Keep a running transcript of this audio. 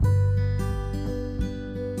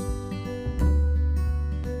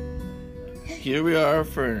here we are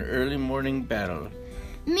for an early morning battle.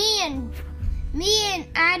 Me and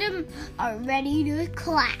Adam are ready to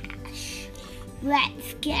clash.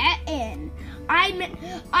 Let's get in. I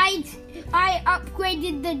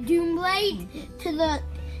upgraded the Doom Blade to the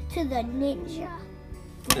Ninja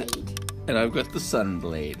Blade. And I've got the Sun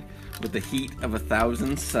Blade with the heat of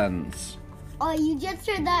 1,000 suns. Oh, you just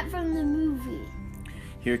heard that from the movie.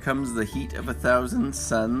 Here comes the heat of 1,000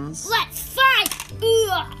 suns. Let's fight!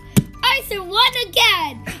 Ugh. I won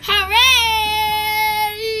again! Hooray!